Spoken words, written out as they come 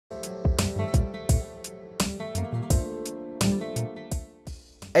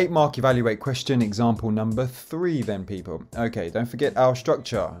8-mark evaluate question, example number 3 then, people. Okay, don't forget our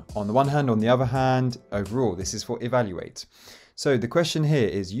structure. On the one hand, on the other hand, overall, this is for evaluate. So the question here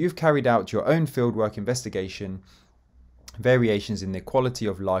is, you've carried out your own fieldwork investigation, variations in the quality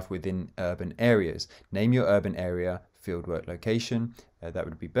of life within urban areas. Name your urban area, fieldwork location, that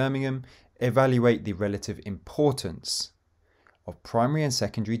would be Birmingham. Evaluate the relative importance of primary and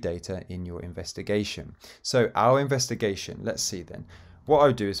secondary data in your investigation. So our investigation, let's see then. What I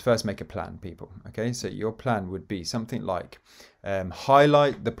would do is first make a plan, people. Okay, so your plan would be something like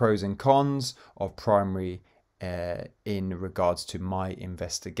highlight the pros and cons of primary in regards to my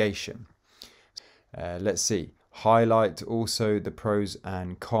investigation. Let's see, highlight also the pros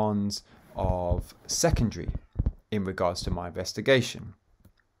and cons of secondary in regards to my investigation.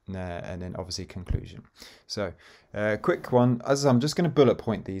 And then obviously conclusion. So quick one, as I'm just going to bullet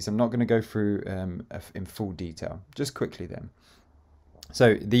point these. I'm not going to go through in full detail, just quickly then.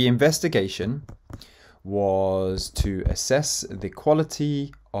 So the investigation was to assess the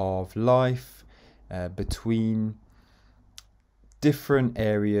quality of life between different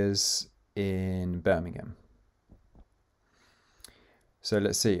areas in Birmingham. So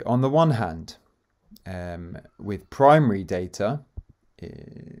let's see, on the one hand, with primary data,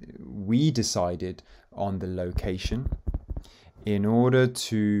 we decided on the location in order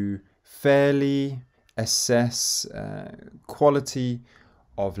to fairly assess quality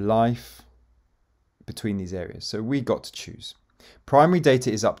of life between these areas. So we got to choose. Primary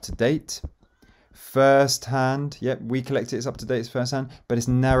data is up to date. First hand, yep, we collected it's up to date, it's first hand, but it's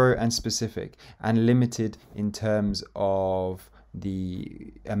narrow and specific and limited in terms of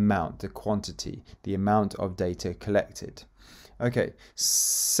the amount, the quantity, the amount of data collected. Okay,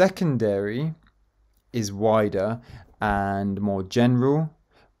 secondary is wider and more general,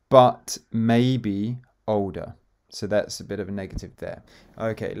 but maybe older. So that's a bit of a negative there.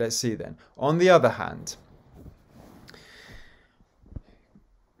 Okay, let's see then. On the other hand,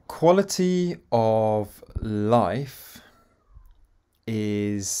 quality of life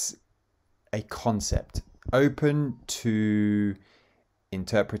is a concept open to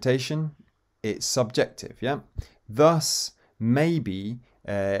interpretation. It's subjective, yeah? Thus, maybe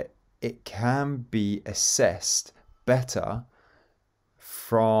it can be assessed better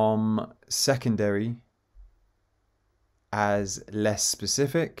from secondary as less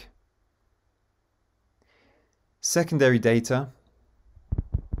specific. Secondary data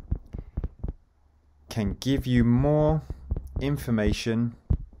can give you more information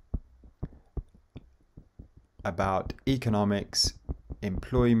about economics,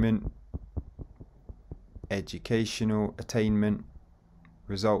 employment, educational attainment,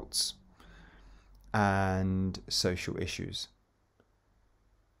 results, and social issues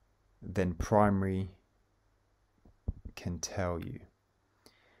than primary can tell you.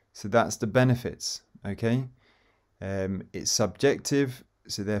 So that's the benefits, okay? It's subjective,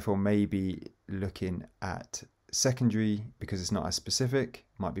 so therefore maybe looking at secondary, because it's not as specific,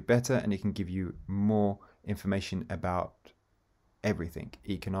 might be better, and it can give you more information about everything: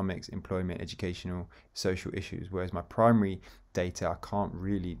 economics, employment, educational, social issues. Whereas my primary data, I can't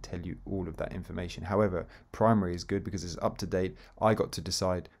really tell you all of that information. However, primary is good because it's up to date. I got to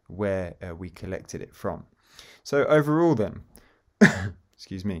decide where we collected it from. So overall then,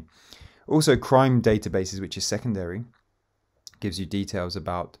 excuse me, also crime databases, which is secondary, gives you details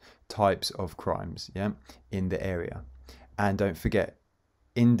about types of crimes, yeah, in the area. And don't forget,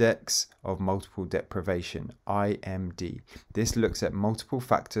 Index of Multiple Deprivation, IMD. This looks at multiple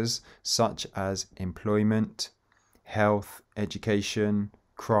factors such as employment, health, education,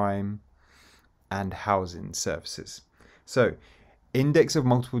 crime, and housing services. So, Index of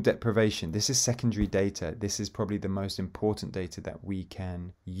Multiple Deprivation, this is secondary data. This is probably the most important data that we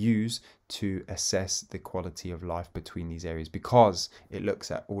can use to assess the quality of life between these areas, because it looks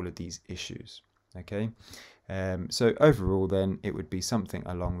at all of these issues, okay? So overall then, it would be something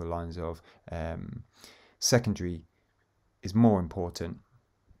along the lines of secondary is more important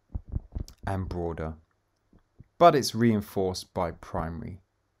and broader, but it's reinforced by primary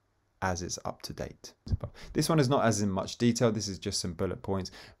as it's up to date. This one is not as in much detail. This is just some bullet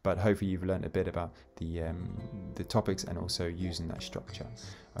points, but hopefully you've learned a bit about the topics and also using that structure.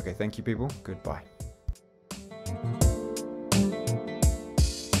 Okay, thank you people. Goodbye.